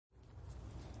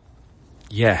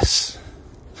Yes,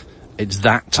 it's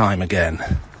that time again.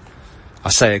 I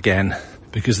say again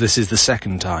because this is the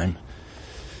second time.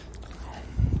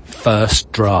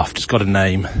 First draft, it's got a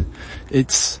name.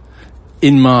 It's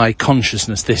in my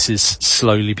consciousness, this is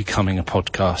slowly becoming a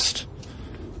podcast.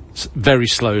 Very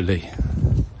slowly.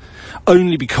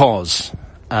 Only because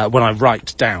when I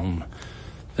write down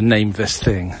the name of this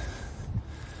thing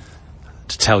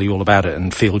to tell you all about it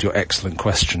and field your excellent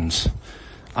questions,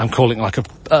 I'm calling it like a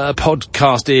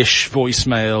podcast-ish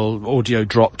voicemail audio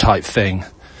drop type thing.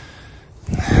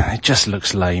 It just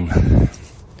looks lame.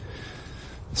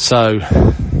 So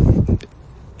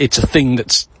it's a thing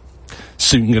that's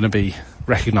soon going to be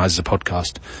recognised as a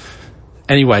podcast.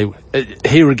 Anyway,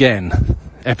 here again,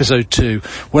 episode 2.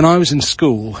 When I was in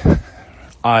school,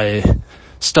 I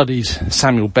studied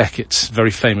Samuel Beckett's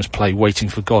very famous play, Waiting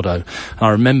for Godot. And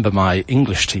I remember my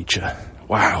English teacher,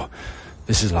 wow,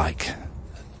 this is like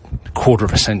a quarter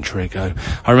of a century ago.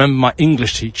 I remember my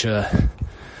English teacher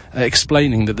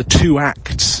explaining that the 2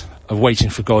 acts of Waiting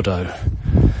for Godot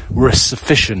were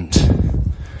sufficient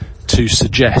to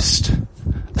suggest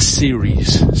a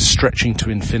series stretching to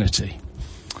infinity.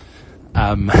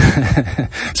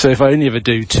 So if I only ever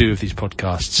do 2 of these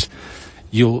podcasts,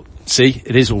 you'll see,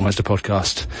 it is almost a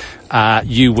podcast.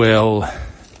 You will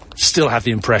still have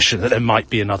the impression that there might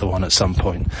be another one at some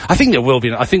point. I think there'll be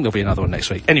another one next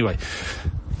week. Anyway,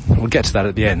 we'll get to that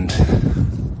at the end.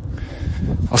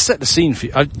 I'll set the scene for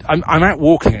you. I'm out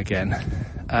walking again,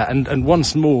 and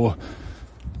once more,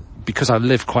 because I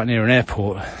live quite near an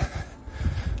airport,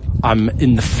 I'm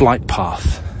in the flight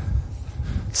path.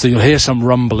 So you'll hear some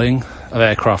rumbling of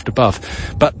aircraft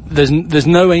above, but there's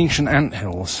no ancient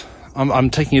anthills. I'm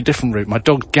taking a different route. My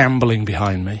dog's gambling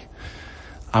behind me.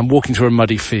 I'm walking through a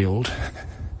muddy field.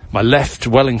 My left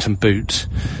Wellington boot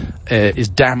is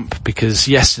damp because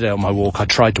yesterday on my walk I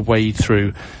tried to wade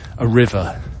through a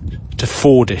river to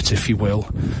ford it, if you will,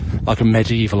 like a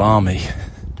medieval army.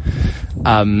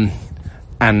 And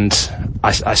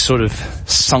I sort of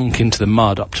sunk into the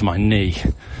mud up to my knee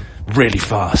really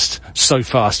fast. So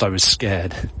fast I was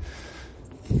scared.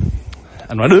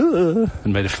 And went,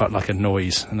 and made like a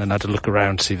noise, and then had to look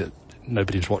around to see that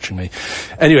nobody was watching me.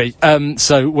 Anyway,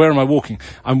 so where am I walking?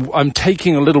 I'm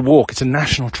taking a little walk. It's a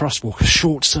National Trust walk, a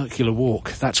short circular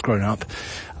walk. That's grown up.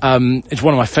 It's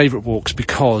one of my favourite walks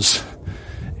because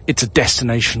it's a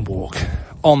destination walk.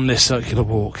 On this circular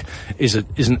walk is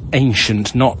an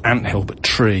ancient, not anthill, but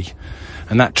tree.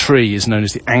 And that tree is known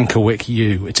as the Ankerwick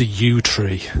yew. It's a yew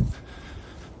tree.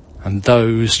 And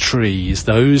those trees,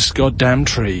 those goddamn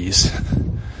trees,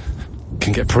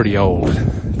 can get pretty old.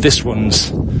 This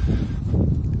one's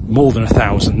more than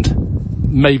 1,000,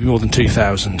 maybe more than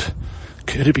 2,000.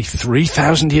 Could it be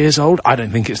 3,000 years old? I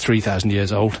don't think it's 3,000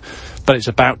 years old, but it's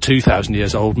about 2,000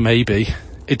 years old, maybe.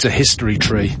 It's a history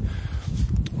tree.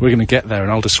 We're going to get there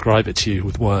and I'll describe it to you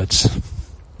with words.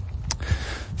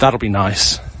 That'll be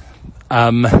nice.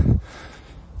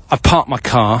 I've parked my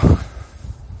car.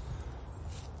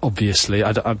 Obviously,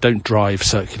 I don't drive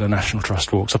circular National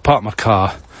Trust walks. I parked my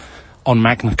car on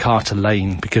Magna Carta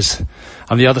Lane because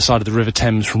I'm the other side of the River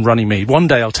Thames from Runnymede. One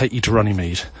day I'll take you to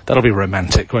Runnymede. That'll be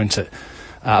romantic, won't it?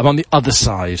 I'm on the other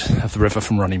side of the river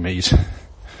from Runnymede.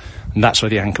 And that's where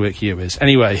the Ankerwick yew is.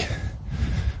 Anyway,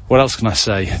 what else can I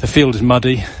say? The field is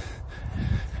muddy,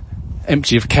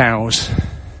 empty of cows,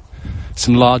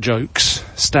 some large oaks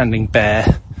standing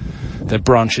bare, their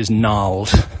branches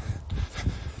gnarled,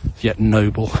 yet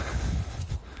noble.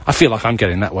 I feel like I'm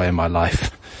getting that way in my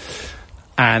life.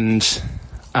 And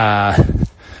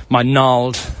my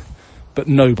gnarled but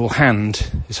noble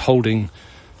hand is holding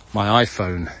my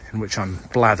iPhone, in which I'm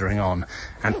blathering on.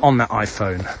 And on that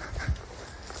iPhone,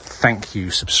 thank you,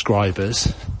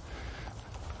 subscribers,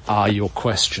 are your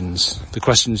questions. The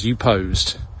questions you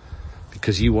posed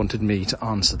because you wanted me to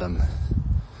answer them.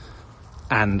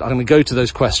 And I'm going to go to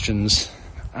those questions,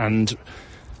 and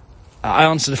I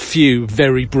answered a few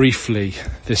very briefly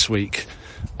this week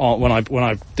when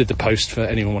I did the post for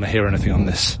anyone want to hear anything on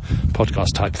this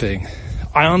podcast type thing.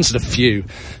 I answered a few,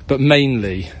 but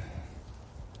mainly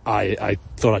I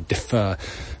thought I'd defer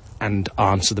and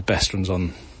answer the best ones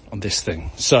on this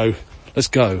thing. So let's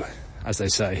go, as they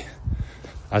say,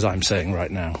 as I'm saying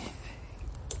right now.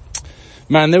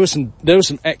 Man, there were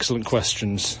some excellent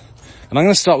questions, and I'm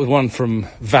going to start with one from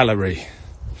Valerie.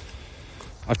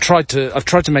 I've tried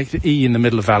to make the E in the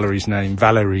middle of Valerie's name,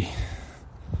 Valerie,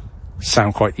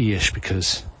 sound quite E-ish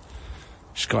because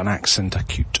she's got an accent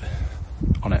acute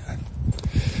on it.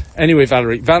 Anyway,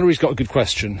 Valerie's got a good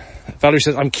question. Valerie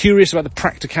says, I'm curious about the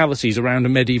practicalities around a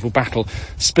medieval battle,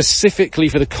 specifically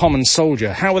for the common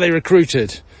soldier. How were they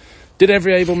recruited? Did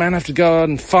every able man have to go out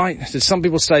and fight? Did some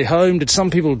people stay home? Did some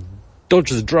people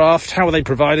dodge the draft? How were they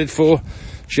provided for?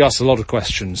 She asked a lot of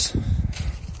questions.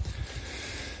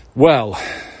 Well,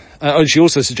 she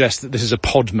also suggests that this is a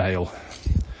pod mail,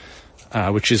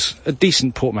 which is a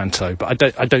decent portmanteau, but I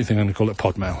don't think I'm going to call it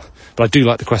pod mail. But I do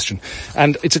like the question.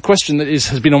 And it's a question that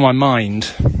has been on my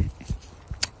mind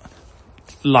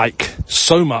like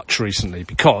so much recently,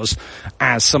 because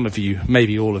as some of you,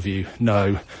 maybe all of you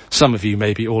know, some of you,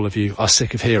 maybe all of you are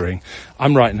sick of hearing,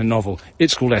 I'm writing a novel.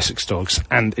 It's called Essex Dogs,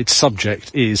 and its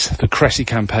subject is the Cressy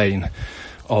campaign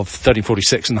of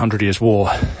 1346 and the 100 Years' War,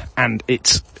 and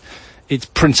its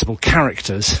principal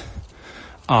characters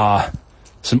are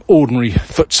some ordinary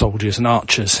foot soldiers and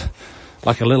archers,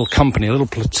 like a little company, a little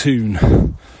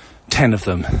platoon, 10 of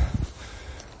them,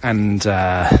 and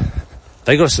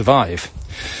they got to survive.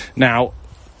 Now,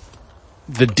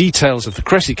 the details of the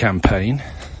Cressy campaign,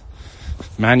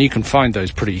 man, you can find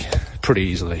those pretty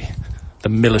easily. The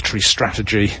military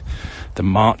strategy, the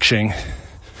marching,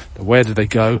 the where did they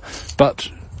go. But,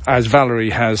 as Valerie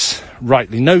has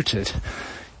rightly noted,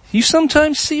 you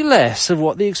sometimes see less of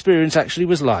what the experience actually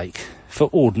was like for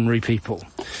ordinary people.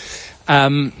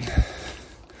 And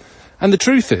the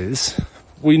truth is,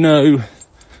 we know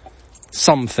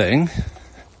something,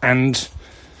 and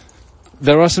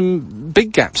there are some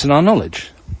big gaps in our knowledge,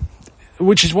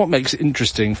 which is what makes it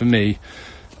interesting for me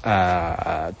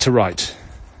to write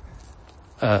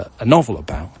a novel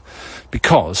about,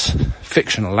 because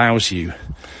fiction allows you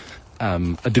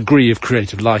a degree of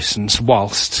creative license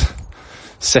whilst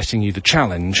setting you the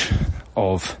challenge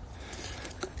of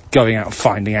going out and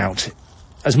finding out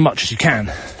as much as you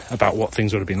can about what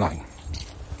things would have been like.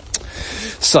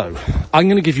 So, I'm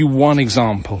going to give you one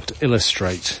example to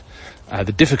illustrate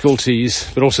the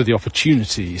difficulties, but also the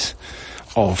opportunities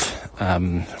of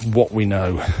what we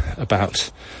know about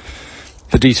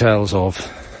the details of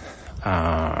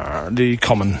the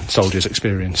common soldier's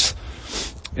experience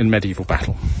in medieval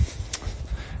battle.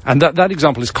 And that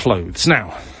example is clothes.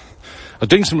 Now, I'm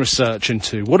doing some research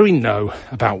into what do we know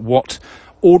about what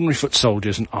ordinary foot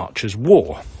soldiers and archers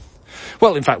wore.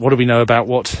 Well, in fact, what do we know about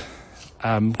what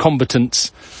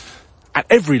combatants at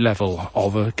every level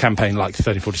of a campaign like the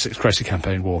 1346 Cressy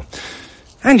campaign wore?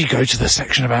 And you go to the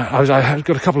section about, I've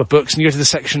got a couple of books, and you go to the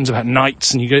sections about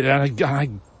knights, and you go, and I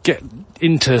get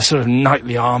into sort of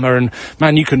knightly armour, and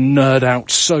man, you can nerd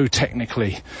out so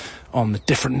technically on the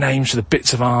different names for the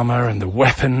bits of armour and the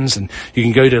weapons, and you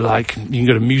can go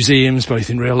to museums, both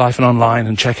in real life and online,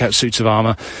 and check out suits of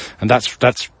armour, and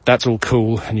that's all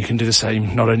cool, and you can do the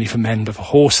same not only for men but for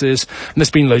horses. And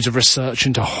there's been loads of research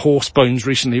into horse bones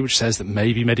recently, which says that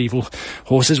maybe medieval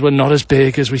horses were not as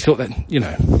big as we thought. That,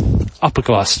 upper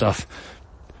class stuff,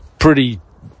 pretty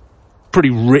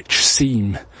rich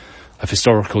seam of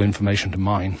historical information to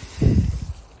mine.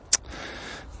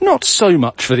 Not so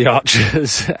much for the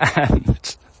archers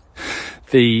and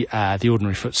the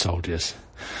ordinary foot soldiers,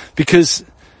 because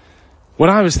when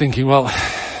I was thinking, well,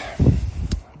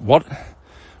 what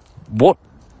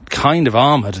kind of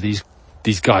armour do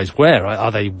these guys wear?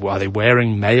 Are they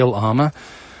wearing mail armour?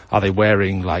 Are they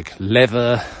wearing like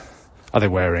leather? Are they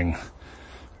wearing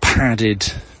padded,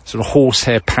 sort of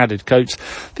horsehair padded coats?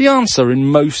 The answer in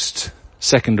most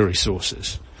secondary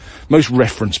sources, most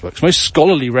reference books, most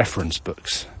scholarly reference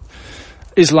books,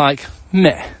 is like,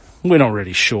 meh, we're not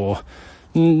really sure.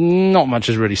 Not much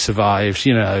has really survived,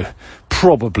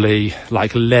 probably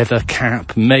like leather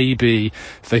cap, maybe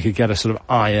if they could get a sort of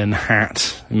iron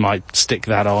hat, they might stick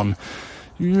that on.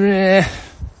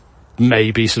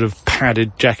 Maybe sort of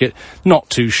padded jacket, not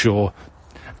too sure.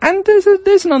 And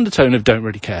there's an undertone of don't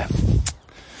really care.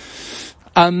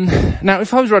 Now,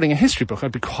 if I was writing a history book,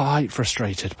 I'd be quite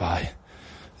frustrated by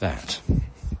that.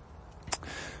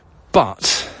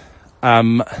 But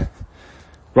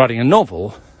writing a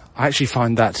novel, I actually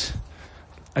find that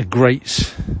a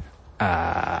great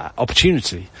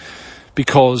opportunity,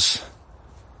 because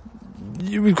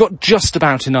we've got just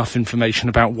about enough information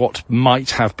about what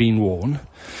might have been worn,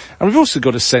 and we've also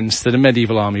got a sense that a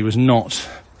medieval army was not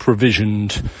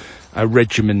provisioned,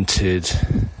 regimented.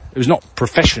 It was not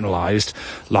professionalised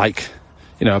like,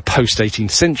 a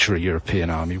post-18th century European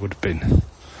army would have been.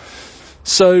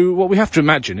 So what we have to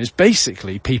imagine is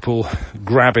basically people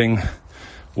grabbing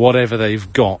whatever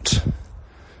they've got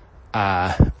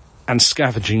and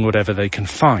scavenging whatever they can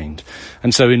find.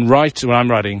 And so when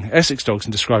I'm writing Essex Dogs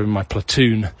and describing my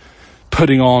platoon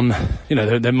putting on,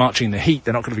 they're marching in the heat,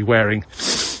 they're not going to be wearing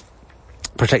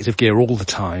protective gear all the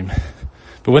time.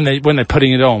 But when they're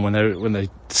putting it on, when they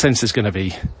sense there's going to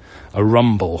be a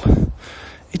rumble,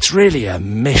 it's really a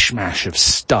mishmash of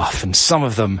stuff, and some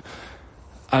of them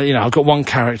I've got one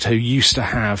character who used to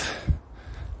have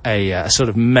a sort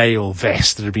of mail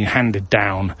vest that had been handed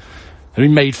down, had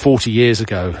been made 40 years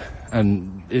ago,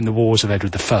 and in the wars of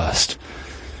Edward I.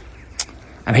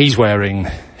 And he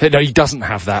doesn't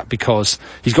have that because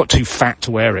he's got too fat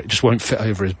to wear it. It just won't fit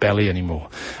over his belly anymore.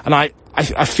 And I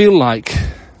feel like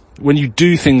when you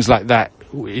do things like that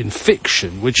in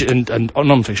fiction, which and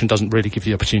non-fiction doesn't really give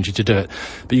you the opportunity to do it,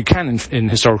 but you can in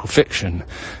historical fiction,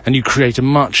 and you create a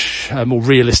much more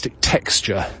realistic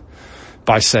texture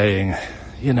by saying,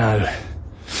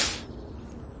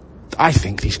 I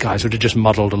think these guys would have just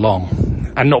muddled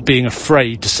along, and not being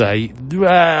afraid to say,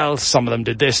 well, some of them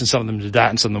did this and some of them did that,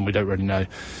 and some of them we don't really know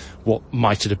what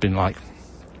might it have been like.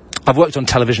 I've worked on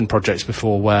television projects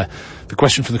before where the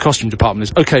question from the costume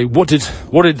department is, okay, what did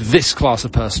this class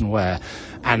of person wear?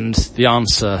 And the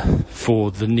answer for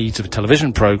the needs of a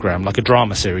television program, like a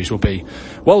drama series, will be,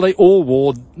 well, they all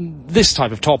wore this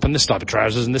type of top and this type of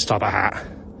trousers and this type of hat.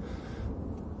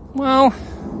 Well,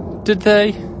 did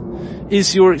they?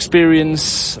 Is your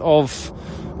experience of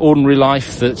ordinary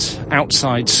life that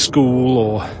outside school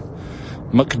or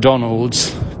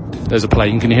McDonald's, there's a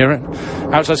plane, can you hear it?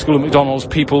 Outside school at McDonald's,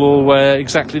 people all wear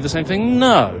exactly the same thing?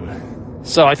 No.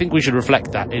 So I think we should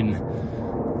reflect that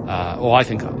I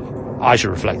think I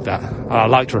should reflect that. I'd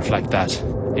like to reflect that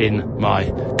in my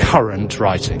current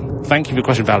writing. Thank you for the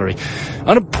question, Valerie. I'm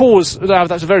going to pause.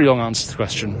 That's a very long answer to the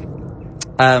question.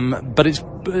 But it's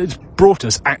brought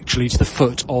us actually to the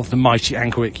foot of the mighty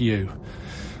Ankerwick Yew.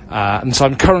 And so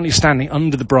I'm currently standing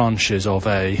under the branches of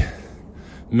a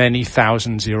many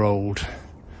thousands-year-old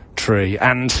tree,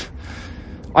 and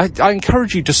I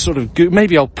encourage you to sort of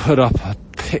maybe I'll put up a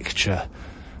picture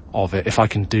of it if I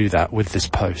can do that with this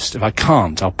post. If I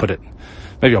can't, I'll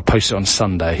post it on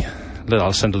Sunday.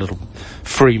 I'll send a little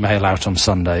free mail out on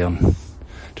Sunday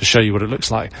to show you what it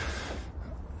looks like.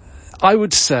 I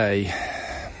would say,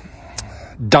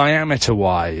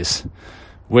 diameter-wise,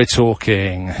 we're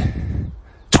talking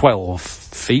 12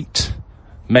 feet,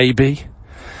 maybe,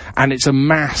 and it's a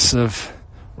mass of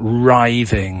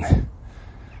writhing,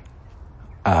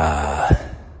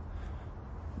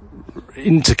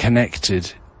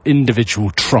 interconnected individual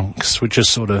trunks, which are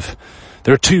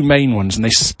there are two main ones and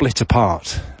they split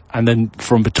apart, and then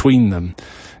from between them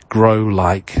grow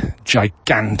like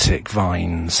gigantic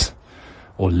vines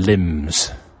or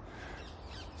limbs,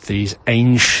 these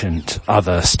ancient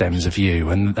other stems of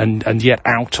yew, and yet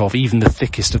out of even the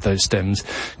thickest of those stems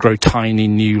grow tiny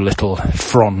new little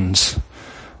fronds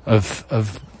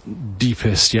of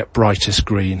deepest yet brightest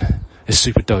green. It's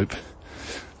super dope.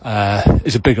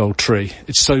 It's a big old tree.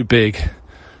 It's so big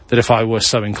that if I were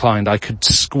so inclined, I could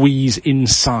squeeze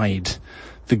inside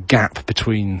the gap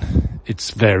between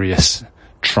its various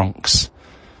trunks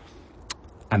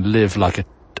and live like a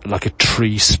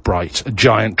tree sprite, a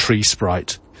giant tree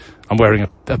sprite. I'm wearing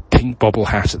a pink bobble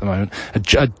hat at the moment,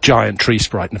 a giant tree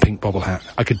sprite and a pink bobble hat.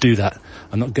 I could do that.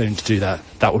 I'm not going to do that.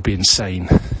 That would be insane.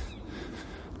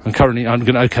 I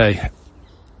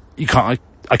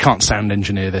can't sound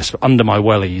engineer this, but under my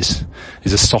wellies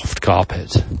is a soft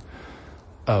carpet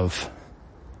of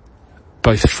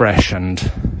both fresh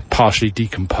and partially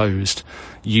decomposed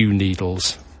yew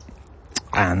needles,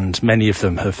 and many of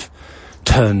them have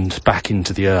turned back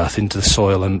into the earth, into the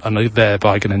soil, and are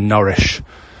thereby going to nourish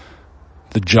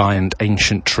the giant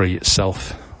ancient tree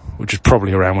itself, which was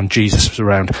probably around when Jesus was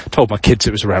around. I told my kids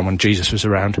it was around when Jesus was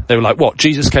around. They were like, what,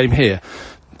 Jesus came here?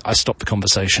 I stopped the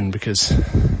conversation because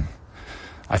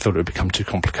I thought it would become too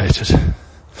complicated.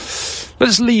 Let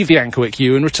us leave the Ankerwick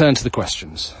Yew and return to the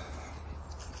questions.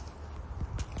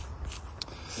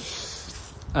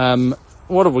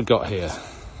 What have we got here?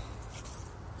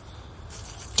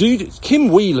 Kim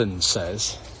Whelan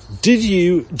says, do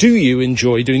you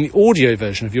enjoy doing the audio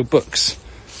version of your books?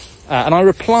 And I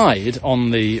replied on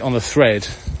the thread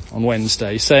on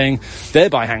Wednesday saying,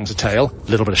 thereby hangs a tale, a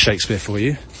little bit of Shakespeare for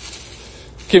you.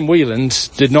 Kim Whelan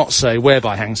did not say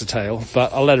whereby hangs a tale,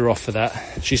 but I'll let her off for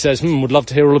that. She says, would love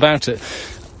to hear all about it.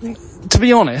 To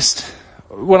be honest,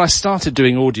 when I started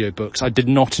doing audiobooks, I did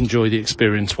not enjoy the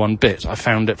experience one bit. I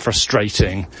found it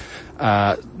frustrating,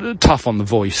 tough on the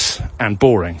voice, and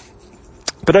boring.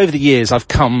 But over the years, I've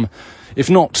come, if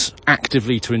not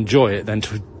actively to enjoy it, then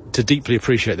to deeply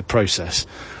appreciate the process,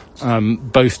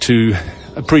 both to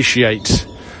appreciate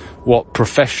what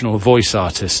professional voice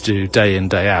artists do day in,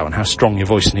 day out, and how strong your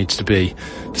voice needs to be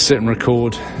to sit and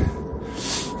record,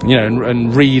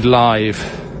 and read live,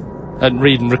 and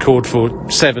read and record for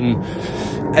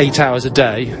 7-8 hours a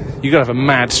day. You've got to have a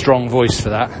mad, strong voice for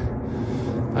that,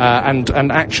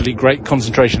 and actually great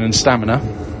concentration and stamina.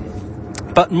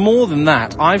 But more than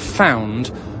that, I've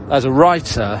found, as a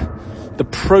writer, the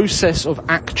process of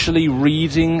actually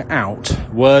reading out,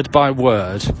 word by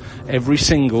word, every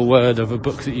single word of a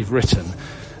book that you've written,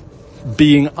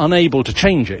 being unable to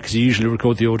change it, because you usually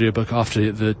record the audiobook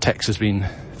after the text has been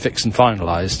fixed and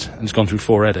finalised and it's gone through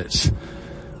 4 edits,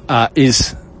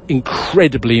 is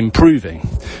incredibly improving.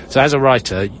 So as a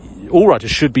writer, all writers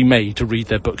should be made to read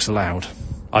their books aloud,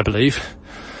 I believe,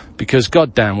 because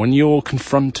goddamn, when you're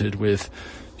confronted with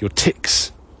your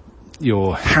tics,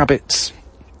 your habits,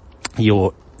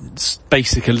 your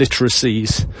basic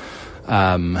illiteracies,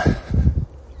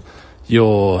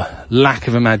 your lack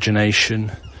of imagination,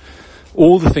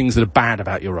 all the things that are bad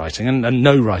about your writing, and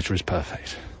no writer is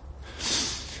perfect.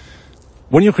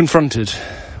 When you're confronted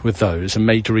with those and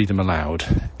made to read them aloud,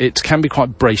 it can be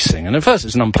quite bracing. And at first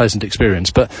it's an unpleasant experience,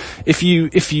 but if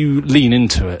you lean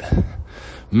into it,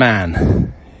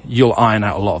 man, you'll iron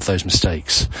out a lot of those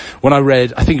mistakes. When I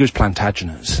read, I think it was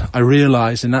Plantagenets, I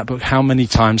realised in that book how many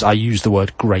times I used the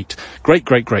word great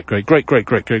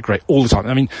all the time.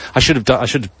 I mean, I should have got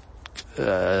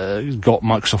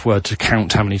Microsoft Word to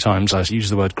count how many times I used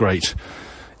the word great.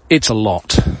 It's a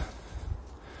lot.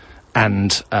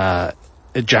 And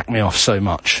it jacked me off so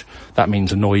much. That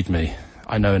means annoyed me.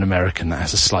 I know in American that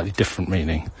has a slightly different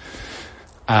meaning.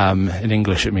 In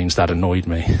English it means that annoyed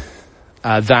me.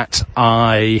 That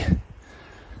I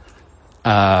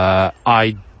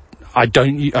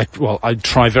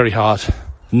try very hard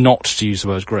not to use the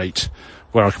word great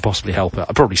where I can possibly help it.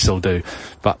 I probably still do,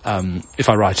 but if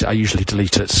I write it, I usually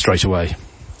delete it straight away.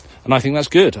 And I think that's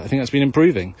good. I think that's been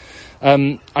improving.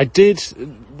 The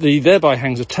Thereby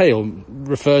Hangs a Tale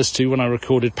refers to when I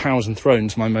recorded Powers and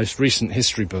Thrones, my most recent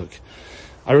history book.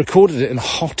 I recorded it in the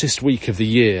hottest week of the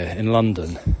year in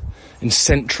London, in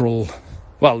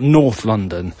North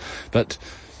London, but,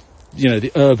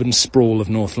 the urban sprawl of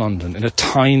North London, in a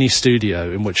tiny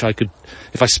studio in which I could,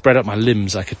 if I spread out my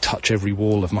limbs, I could touch every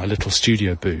wall of my little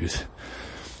studio booth.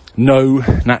 No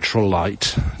natural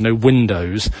light, no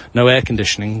windows, no air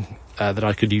conditioning that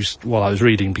I could use while I was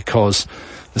reading because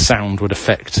the sound would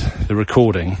affect the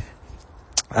recording.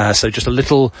 So just a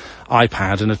little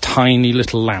iPad and a tiny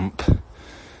little lamp,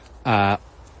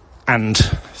 and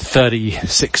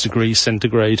 36 degrees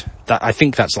centigrade. I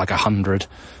think that's like 100.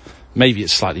 Maybe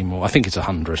it's slightly more. I think it's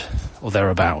 100 or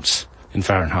thereabouts in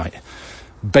Fahrenheit.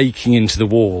 Baking into the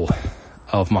wall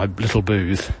of my little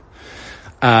booth.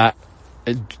 As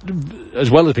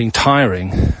well as being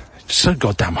tiring, so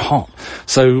goddamn hot.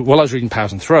 So while I was reading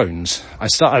Powers and Thrones, I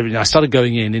started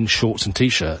going in shorts and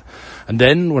t-shirt. And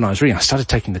then when I was reading, I started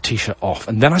taking the t-shirt off.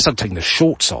 And then I started taking the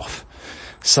shorts off.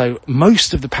 So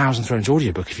most of the Powers and Thrones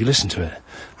audiobook, if you listen to it,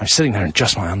 I'm sitting there in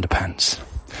just my underpants.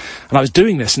 And I was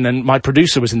doing this, and then my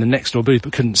producer was in the next door booth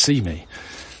but couldn't see me.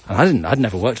 And I'd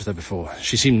never worked with her before.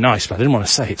 She seemed nice, but I didn't want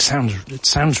to say. It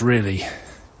sounds really,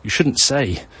 you shouldn't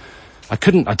say. I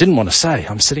didn't want to say.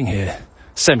 I'm sitting here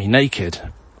semi-naked,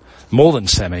 more than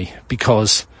semi,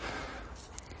 because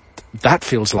that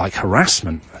feels like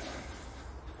harassment.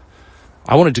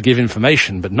 I wanted to give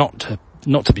information, but not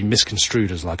to be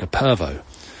misconstrued as like a pervo.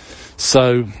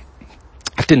 So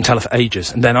I didn't tell her for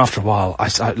ages, and then after a while,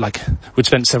 we'd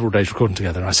spent several days recording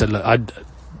together, and I said, look,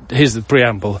 here's the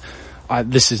preamble.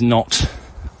 This is not,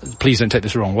 please don't take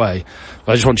this the wrong way,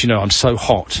 but I just want you to know I'm so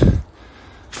hot,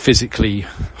 physically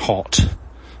hot,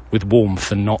 with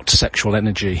warmth and not sexual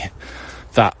energy,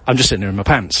 that I'm just sitting there in my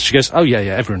pants. She goes, oh yeah,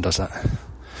 everyone does that.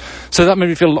 So that made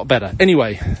me feel a lot better.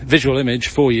 Anyway, visual image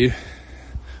for you,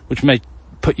 which may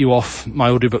put you off my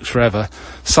audiobooks forever.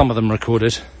 Some of them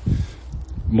recorded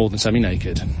more than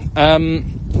semi-naked.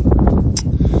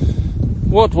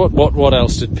 What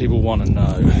else did people want to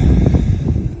know?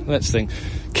 Let's think.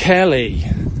 Kelly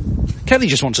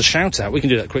just wants a shout out. We can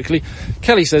do that quickly.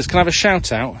 Kelly says, can I have a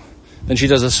shout out? Then she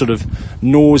does a sort of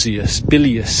nauseous,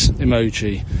 bilious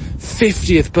emoji.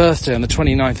 50th birthday on the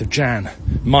 29th of Jan.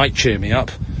 Might cheer me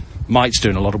up. Might's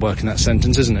doing a lot of work in that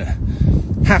sentence, isn't it?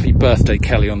 Happy birthday,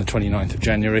 Kelly, on the 29th of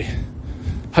January.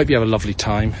 Hope you have a lovely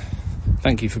time.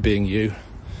 Thank you for being you.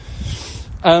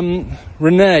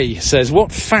 Renee says,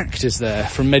 what fact is there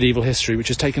from medieval history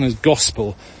which is taken as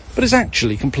gospel, but is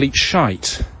actually complete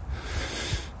shite?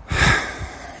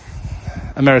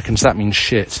 Americans, that means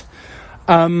shit.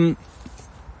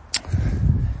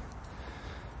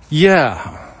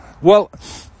 Yeah. Well,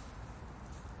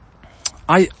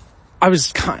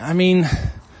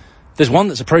 there's one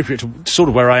that's appropriate to sort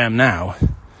of where I am now.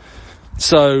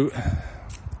 So,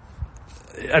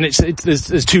 and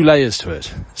there's 2 layers to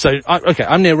it. So,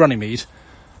 I'm near Runnymede,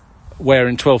 where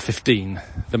in 1215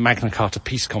 the Magna Carta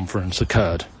Peace Conference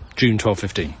occurred, June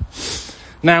 1215.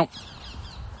 Now,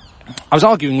 I was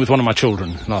arguing with one of my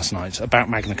children last night about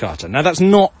Magna Carta. Now, that's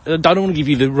not... I don't want to give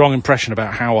you the wrong impression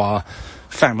about how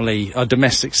our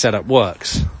domestic setup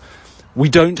works. We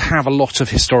don't have a lot of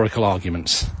historical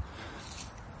arguments.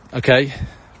 Okay?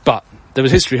 But there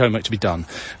was history homework to be done.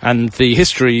 And the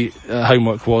history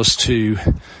homework was to...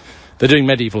 They're doing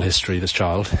medieval history, this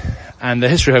child. And the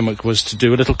history homework was to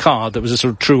do a little card that was a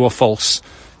sort of true or false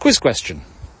quiz question.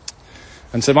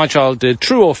 And so my child did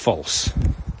true or false.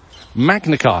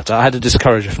 Magna Carta, I had to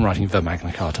discourage her from writing the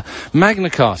Magna Carta. Magna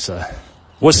Carta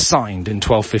was signed in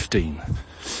 1215.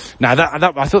 Now,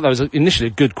 I thought that was initially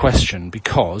a good question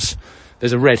because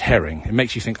there's a red herring. It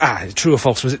makes you think, true or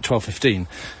false, was it 1215?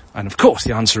 And of course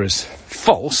the answer is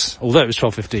false, although it was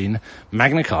 1215,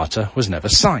 Magna Carta was never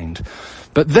signed.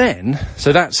 But then,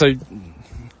 so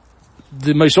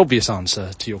the most obvious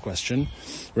answer to your question,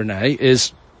 Renee,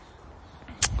 is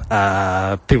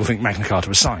people think Magna Carta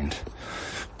was signed.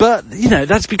 But,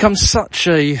 that's become such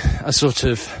a sort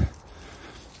of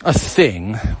a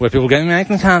thing where people go,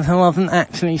 Magna Carta wasn't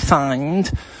actually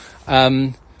signed.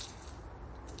 But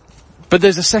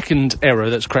there's a second error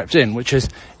that's crept in, which is,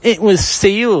 it was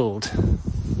sealed.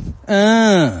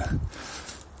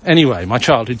 Anyway, my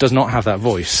child, who does not have that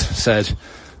voice,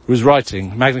 was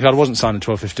writing, Magna Carta wasn't signed in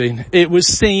 1215. It was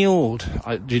sealed.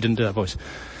 You didn't do that voice.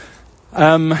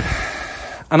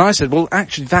 And I said, well,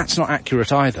 actually, that's not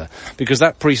accurate either, because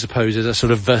that presupposes a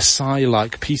sort of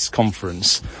Versailles-like peace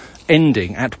conference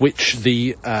ending at which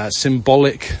the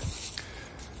symbolic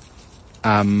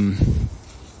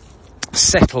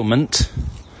settlement,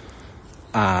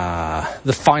 the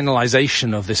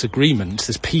finalisation of this agreement,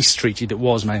 this peace treaty that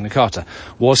was Magna Carta,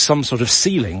 was some sort of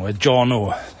sealing where John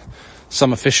or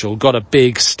some official got a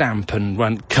big stamp and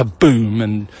went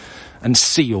kaboom and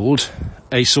sealed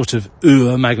a sort of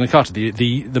Magna Carta,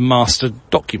 the master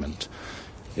document,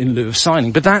 in lieu of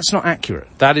signing. But that's not accurate.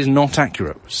 That is not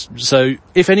accurate. So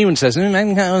if anyone says,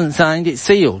 Magna Carta wasn't signed, it's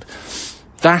sealed,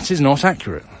 that is not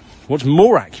accurate. What's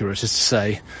more accurate is to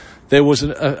say there was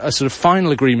a sort of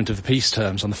final agreement of the peace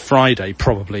terms on the Friday,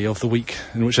 probably, of the week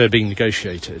in which they were being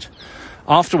negotiated.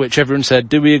 After which everyone said,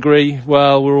 do we agree?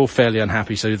 Well, we're all fairly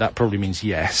unhappy, so that probably means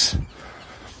yes.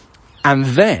 And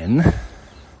then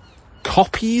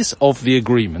copies of the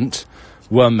agreement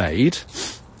were made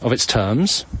of its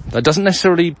terms. That doesn't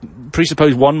necessarily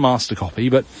presuppose one master copy,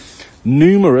 but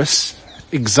numerous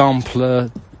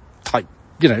exemplar type,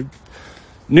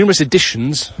 numerous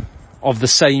editions of the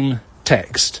same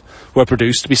text were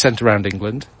produced to be sent around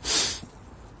England.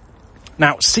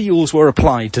 Now, seals were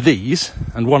applied to these,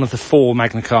 and one of the 4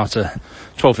 Magna Carta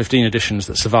 1215 editions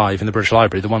that survive in the British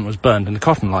Library, the one that was burned in the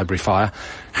Cotton Library fire,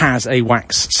 has a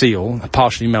wax seal,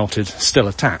 partially melted, still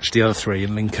attached. The other 3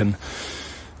 in Lincoln,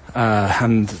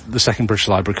 and the second British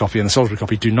Library copy and the Salisbury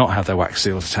copy do not have their wax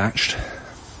seals attached.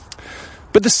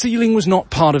 But the sealing was not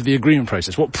part of the agreement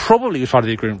process. What probably was part of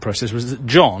the agreement process was that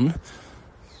John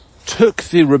took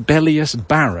the rebellious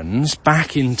barons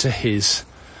back into his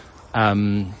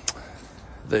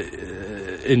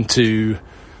into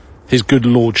his good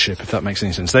lordship, if that makes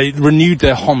any sense. They renewed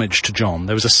their homage to John.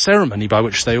 There was a ceremony by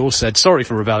which they all said, sorry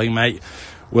for rebelling, mate,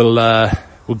 we'll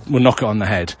knock it on the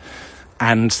head.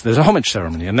 And there's a homage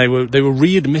ceremony, and they were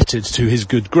readmitted to his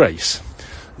good grace.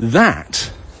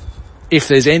 That, if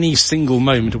there's any single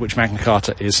moment at which Magna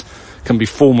Carta can be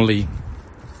formally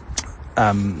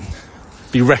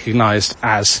be recognised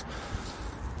as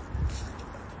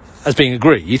being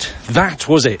agreed, that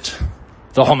was it.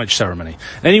 The homage ceremony.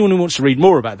 Anyone who wants to read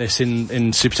more about this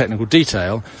in super technical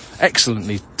detail,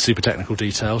 excellently super technical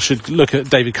detail, should look at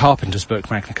David Carpenter's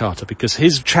book, Magna Carta, because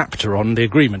his chapter on the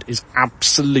agreement is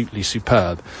absolutely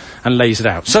superb and lays it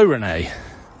out. So, Renee,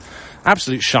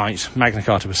 absolute shite, Magna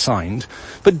Carta was signed,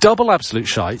 but double absolute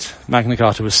shite, Magna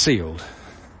Carta was sealed.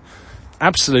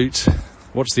 Absolute,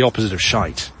 what's the opposite of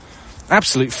shite?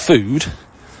 Absolute food.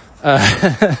 Is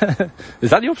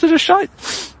that the opposite of shite?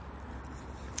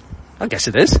 I guess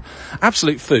it is.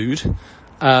 Absolute food.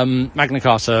 Magna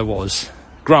Carta was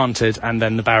granted, and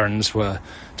then the barons were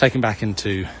taken back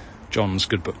into John's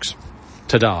good books.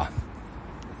 Ta-da.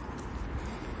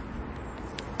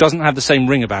 Doesn't have the same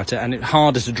ring about it, and it's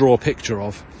harder to draw a picture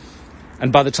of.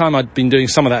 And by the time I'd been doing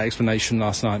some of that explanation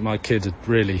last night, my kid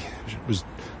was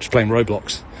just playing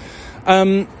Roblox.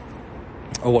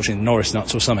 Or watching Norris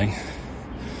Nuts or something.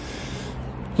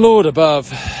 Lord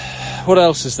above. What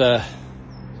else is there?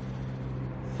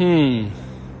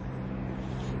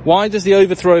 Why does the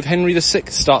overthrow of Henry VI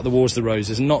start the Wars of the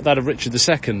Roses and not that of Richard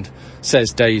II,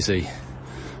 says Daisy?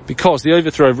 Because the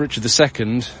overthrow of Richard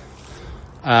II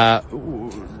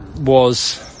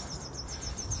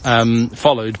was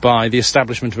followed by the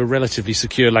establishment of a relatively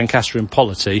secure Lancastrian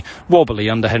polity, wobbly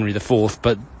under Henry IV,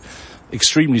 but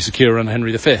extremely secure under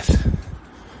Henry V.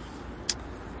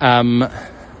 And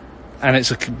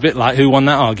it's a bit like who won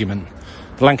that argument.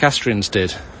 The Lancastrians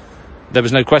did. There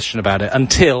was no question about it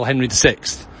until Henry VI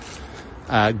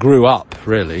grew up,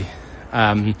 really.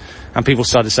 And people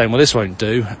started saying, well, this won't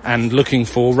do, and looking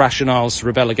for rationales to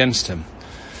rebel against him.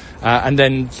 And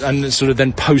then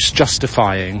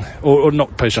post-justifying, or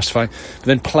not post-justifying, but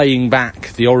then playing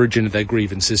back the origin of their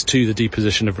grievances to the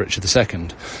deposition of Richard II.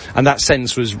 And that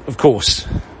sense was, of course,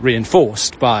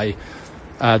 reinforced by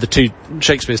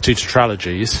Shakespeare's two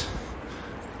tetralogies,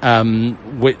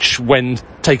 which, when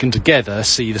taken together,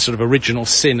 see the sort of original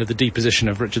sin of the deposition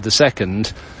of Richard II,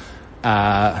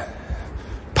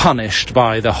 punished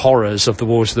by the horrors of the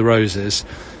Wars of the Roses,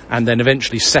 and then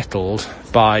eventually settled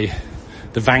by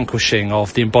the vanquishing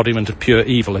of the embodiment of pure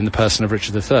evil in the person of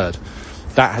Richard III.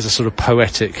 That has a sort of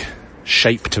poetic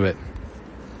shape to it.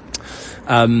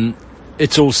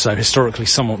 It's also historically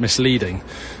somewhat misleading,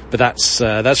 but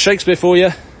that's Shakespeare for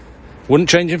you. Wouldn't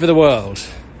change it for the world.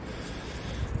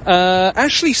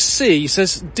 Ashley C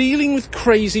says, dealing with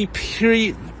crazy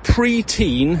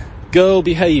pre-teen girl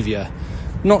behaviour.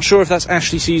 Not sure if that's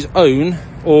Ashley C's own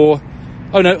or...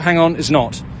 Oh no, hang on, it's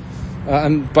not.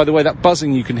 And by the way, that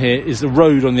buzzing you can hear is the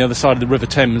road on the other side of the River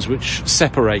Thames, which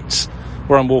separates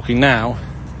where I'm walking now,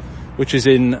 which is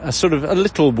in a sort of a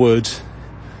little wood,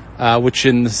 which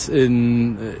in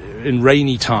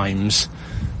rainy times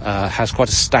has quite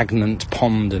a stagnant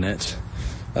pond in it.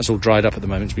 That's all dried up at the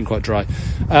moment. It's been quite dry.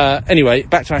 Anyway,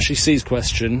 back to Ashley C's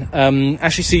question.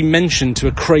 Ashley C mentioned to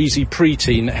a crazy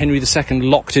preteen that Henry II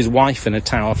locked his wife in a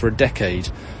tower for a decade.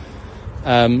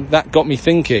 That got me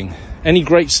thinking. Any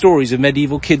great stories of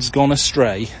medieval kids gone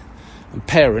astray and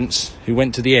parents who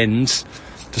went to the ends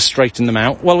to straighten them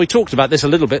out? Well, we talked about this a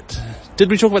little bit.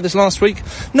 Did we talk about this last week?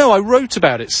 No, I wrote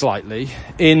about it slightly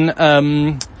in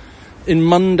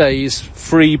Monday's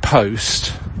free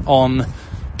post on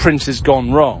Princes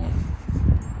Gone Wrong.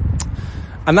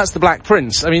 And that's the Black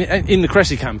Prince. I mean, in the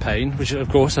Cressy campaign, which of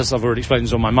course, as I've already explained,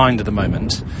 is on my mind at the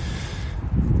moment,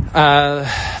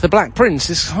 the Black Prince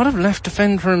is kind of left to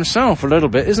fend for himself a little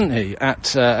bit, isn't he,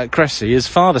 at Cressy? His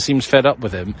father seems fed up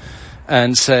with him,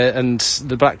 and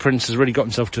the Black Prince has really got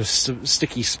himself to a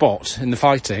sticky spot in the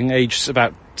fighting, aged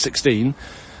about 16,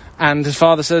 and his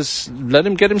father says, let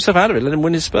him get himself out of it, let him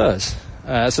win his spurs.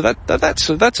 So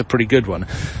that's a pretty good one.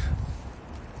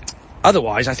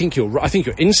 Otherwise, I think your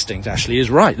instinct actually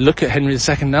is right. Look at Henry II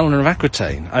and Eleanor of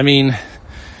Aquitaine. I mean,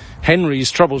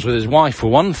 Henry's troubles with his wife were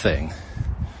one thing.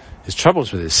 His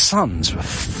troubles with his sons were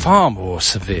far more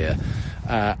severe.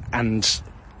 And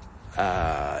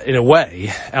in a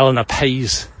way, Eleanor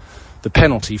pays the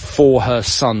penalty for her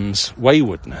son's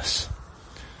waywardness.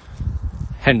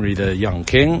 Henry, the young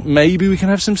king, maybe we can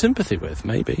have some sympathy with,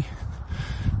 maybe.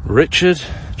 Richard,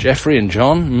 Geoffrey and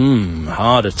John,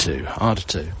 harder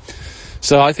to.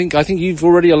 So I think you've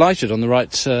already alighted on the right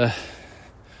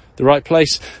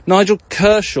place. Nigel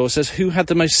Kershaw says, who had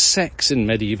the most sex in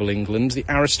medieval England? The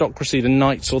aristocracy, the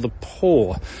knights, or the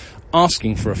poor?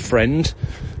 Asking for a friend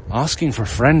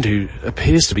who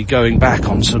appears to be going back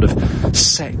on sort of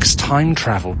sex time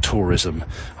travel tourism.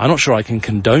 I'm not sure I can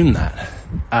condone that.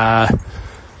 I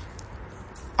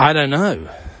don't know,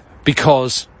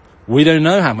 because we don't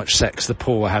know how much sex the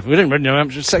poor were having. We don't really know how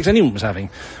much sex anyone was having.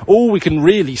 All we can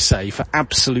really say for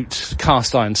absolute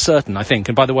cast iron certain, I think,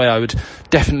 and by the way, I would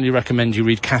definitely recommend you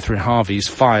read Catherine Harvey's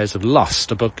Fires of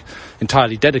Lust, a book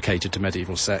entirely dedicated to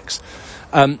medieval sex.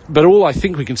 But all I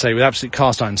think we can say with absolute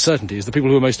cast iron certainty is the people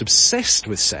who were most obsessed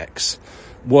with sex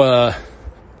were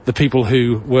the people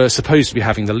who were supposed to be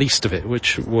having the least of it,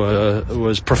 which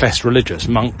was professed religious,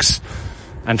 monks,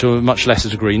 and to a much lesser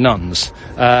degree nuns,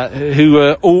 who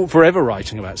were all forever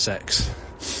writing about sex,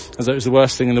 as though it was the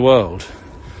worst thing in the world,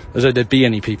 as though there'd be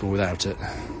any people without it.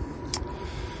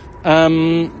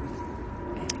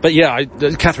 But yeah,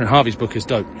 Catherine Harvey's book is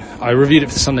dope. I reviewed it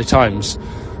for the Sunday Times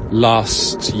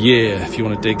last year, if you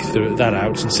want to dig through that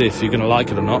out and see if you're going to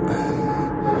like it or not.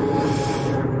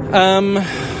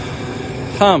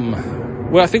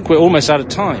 Well, I think we're almost out of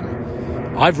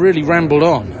time. I've really rambled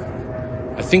on.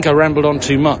 I think I rambled on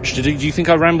too much. Do you think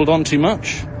I rambled on too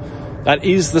much? That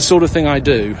is the sort of thing I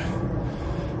do.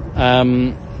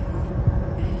 I'm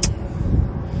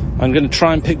going to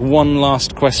try and pick one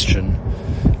last question.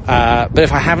 But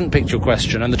if I haven't picked your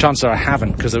question, and the chances are I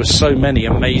haven't, because there were so many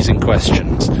amazing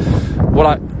questions,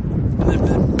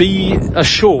 be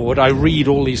assured I read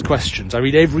all these questions. I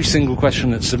read every single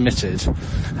question that's submitted.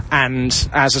 And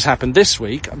as has happened this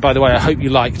week, by the way, I hope you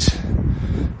liked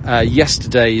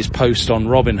yesterday's post on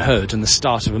Robin Hood and the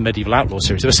start of a medieval outlaw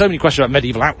series. There were so many questions about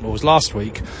medieval outlaws last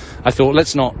week. I thought,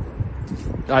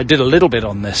 I did a little bit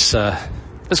on this,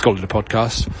 let's call it a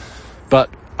podcast, but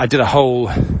I did a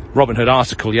whole Robin Hood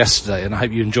article yesterday, and I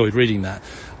hope you enjoyed reading that.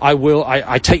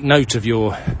 I take note of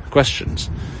your questions.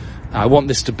 I want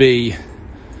this to be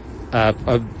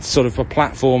a sort of a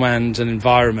platform and an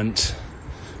environment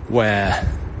where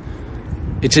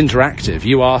it's interactive.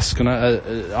 You ask and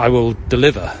I will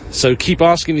deliver. So keep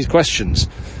asking these questions,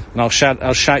 and I'll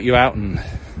shout you out and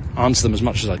answer them as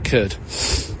much as I could.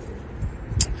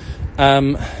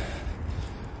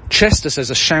 Chester says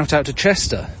a shout out to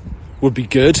Chester would be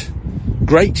good.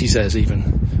 Great, he says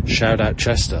even. Shout out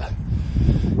Chester.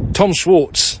 Tom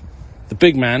Schwartz, the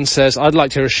big man, says, I'd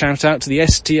like to hear a shout out to the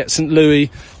St. Louis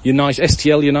United,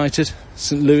 STL United,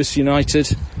 St. Louis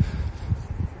United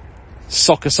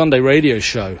Soccer Sunday radio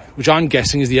show, which I'm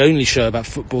guessing is the only show about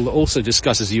football that also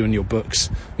discusses you and your books.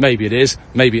 Maybe it is,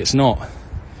 maybe it's not.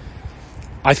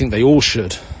 I think they all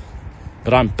should,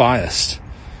 but I'm biased.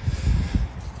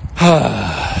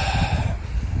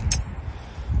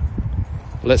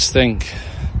 Let's think.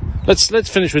 Let's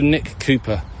finish with Nick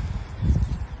Cooper.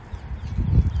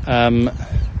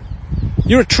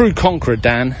 You're a true conqueror,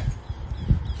 Dan.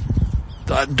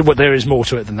 There is more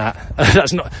to it than that.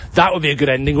 That would be a good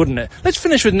ending, wouldn't it? Let's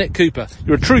finish with Nick Cooper.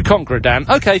 You're a true conqueror, Dan.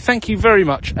 Okay, thank you very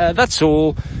much. That's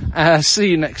all. See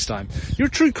you next time. You're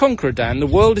a true conqueror, Dan. The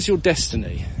world is your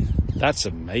destiny. That's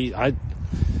amazing.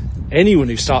 Anyone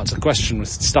who starts a question with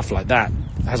stuff like that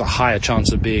has a higher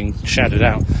chance of being shouted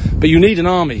out. But you need an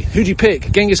army. Who do you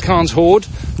pick? Genghis Khan's horde,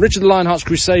 Richard the Lionheart's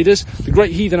Crusaders, the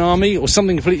Great Heathen Army, or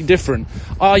something completely different?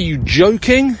 Are you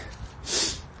joking?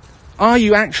 Are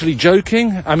you actually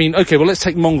joking? I mean, okay, well, let's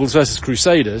take Mongols versus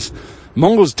Crusaders.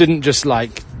 Mongols didn't just,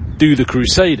 do the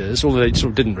Crusaders, although they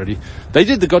sort of didn't really. They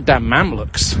did the goddamn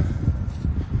Mamluks.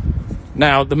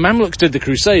 Now, the Mamluks did the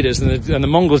Crusaders, and the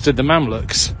Mongols did the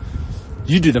Mamluks.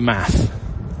 You do the math.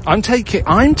 I am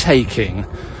taking,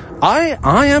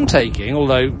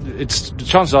 although the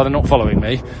chances are they're not following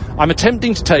me, I'm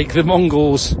attempting to take the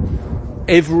Mongols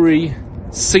every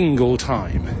single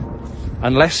time,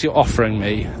 unless you're offering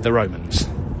me the Romans.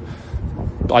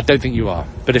 I don't think you are,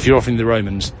 but if you're offering the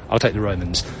Romans, I'll take the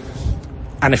Romans.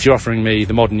 And if you're offering me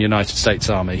the modern United States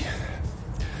Army,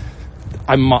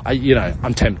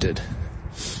 I'm tempted.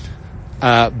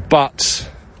 But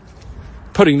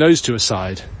putting those two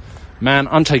aside, man,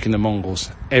 I'm taking the Mongols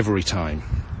every time.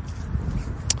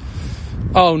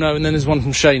 Oh no, and then there's one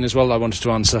from Shane as well that I wanted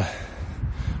to answer.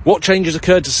 What changes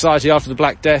occurred to society after the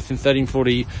Black Death in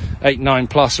 1348-9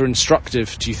 plus are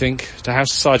instructive, do you think, to how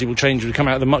society will change as we come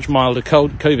out of the much milder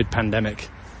COVID pandemic?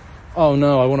 Oh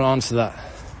no, I want to answer that.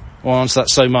 I want to answer that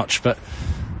so much, but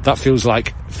that feels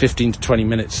like 15 to 20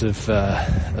 minutes of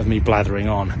me blathering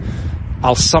on.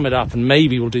 I'll sum it up, and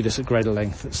maybe we'll do this at greater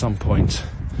length at some point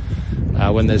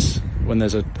when there's a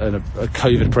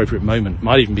COVID appropriate moment.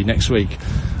 Might even be next week.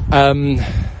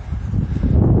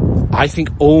 I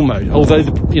think although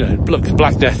the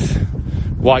Black Death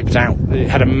wiped out, it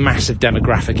had a massive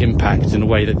demographic impact in a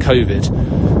way that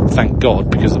COVID, thank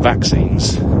God, because of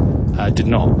vaccines, did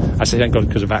not. I say thank God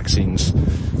because of vaccines,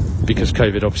 because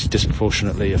COVID obviously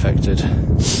disproportionately affected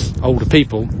older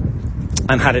people,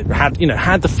 and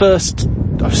had the first.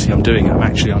 Obviously, I'm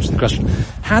actually answering the question.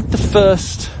 Had the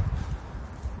first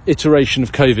iteration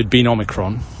of COVID been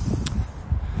Omicron,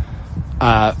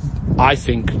 I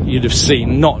think you'd have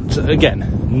seen not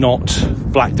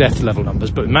Black Death level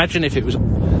numbers, but imagine if it was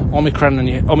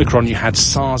Omicron you had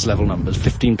SARS level numbers,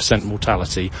 15%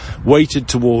 mortality, weighted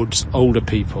towards older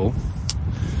people,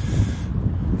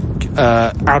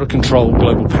 out of control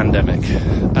global pandemic.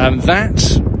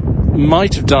 That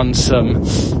might have done some,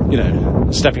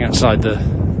 stepping outside the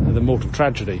mortal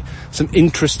tragedy, some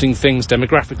interesting things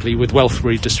demographically with wealth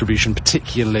redistribution,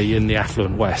 particularly in the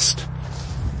affluent West.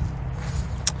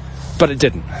 But it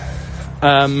didn't.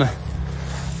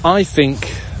 I think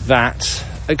that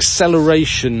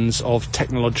accelerations of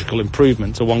technological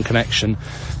improvements are one connection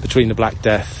between the Black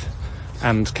Death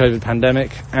and COVID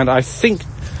pandemic, and I think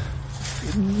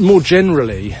more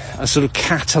generally a sort of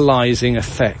catalyzing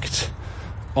effect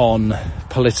on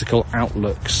political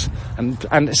outlooks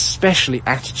and especially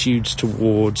attitudes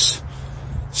towards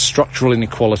structural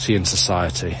inequality in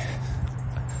society.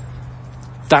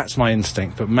 That's my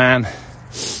instinct, but man,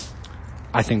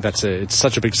 I think it's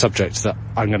such a big subject that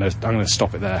I'm gonna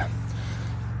stop it there.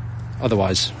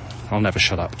 Otherwise, I'll never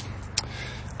shut up.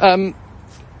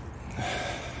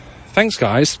 Thanks,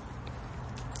 guys.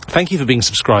 Thank you for being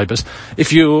subscribers.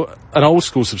 If you're an old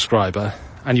school subscriber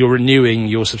and you're renewing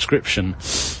your subscription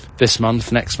this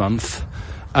month, next month,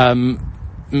 And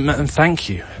thank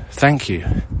you.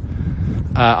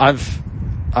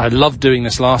 I loved doing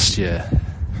this last year,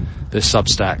 this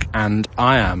Substack, and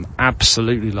I am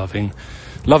absolutely loving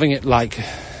it, like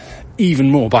even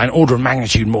more, by an order of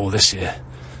magnitude more this year.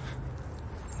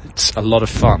 It's a lot of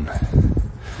fun,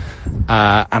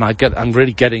 and I'm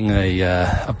really getting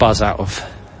a buzz out of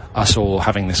us all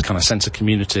having this kind of sense of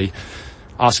community,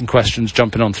 asking questions,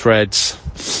 jumping on threads,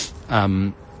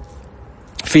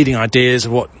 feeding ideas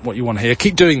of what you want to hear.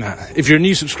 Keep doing that. If you're a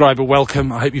new subscriber,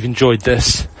 welcome. I hope you've enjoyed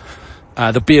this.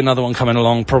 There'll be another one coming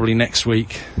along probably next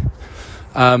week.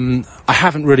 I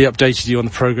haven't really updated you on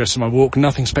the progress of my walk.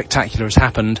 Nothing spectacular has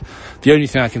happened. The only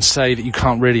thing I can say that you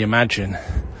can't really imagine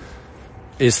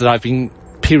is that I've been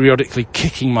periodically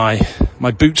kicking my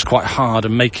boots quite hard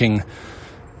and making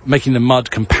the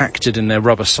mud compacted in their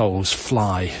rubber soles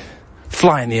fly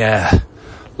in the air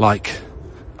like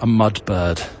a mud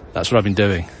bird. That's what I've been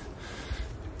doing.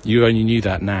 You only knew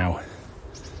that now,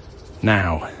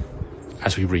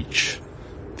 as we reach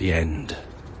the end.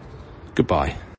 Goodbye.